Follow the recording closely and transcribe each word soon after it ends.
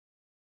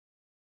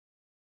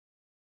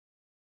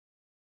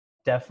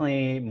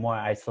definitely more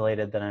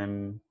isolated than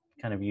I'm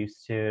kind of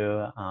used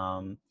to.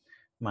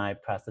 My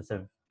process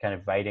of kind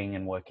of writing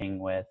and working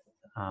with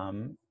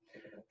um,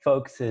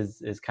 folks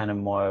is kind of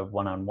more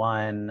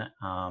one-on-one,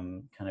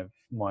 kind of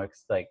more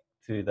like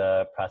through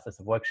the process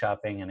of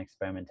workshopping and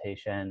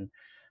experimentation.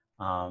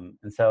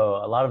 And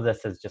so a lot of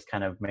this has just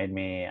kind of made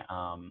me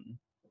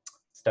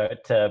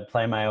start to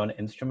play my own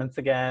instruments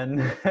again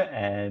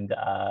and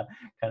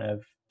kind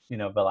of,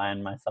 rely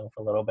on myself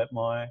a little bit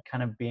more,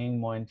 kind of being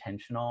more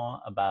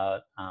intentional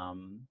about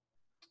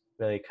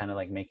really kind of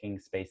like making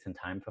space and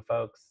time for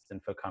folks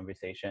and for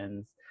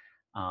conversations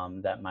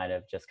that might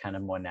have just kind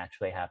of more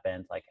naturally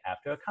happened like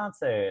after a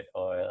concert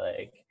or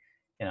like,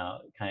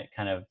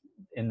 kind of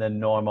in the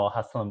normal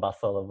hustle and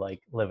bustle of like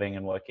living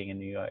and working in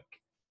New York.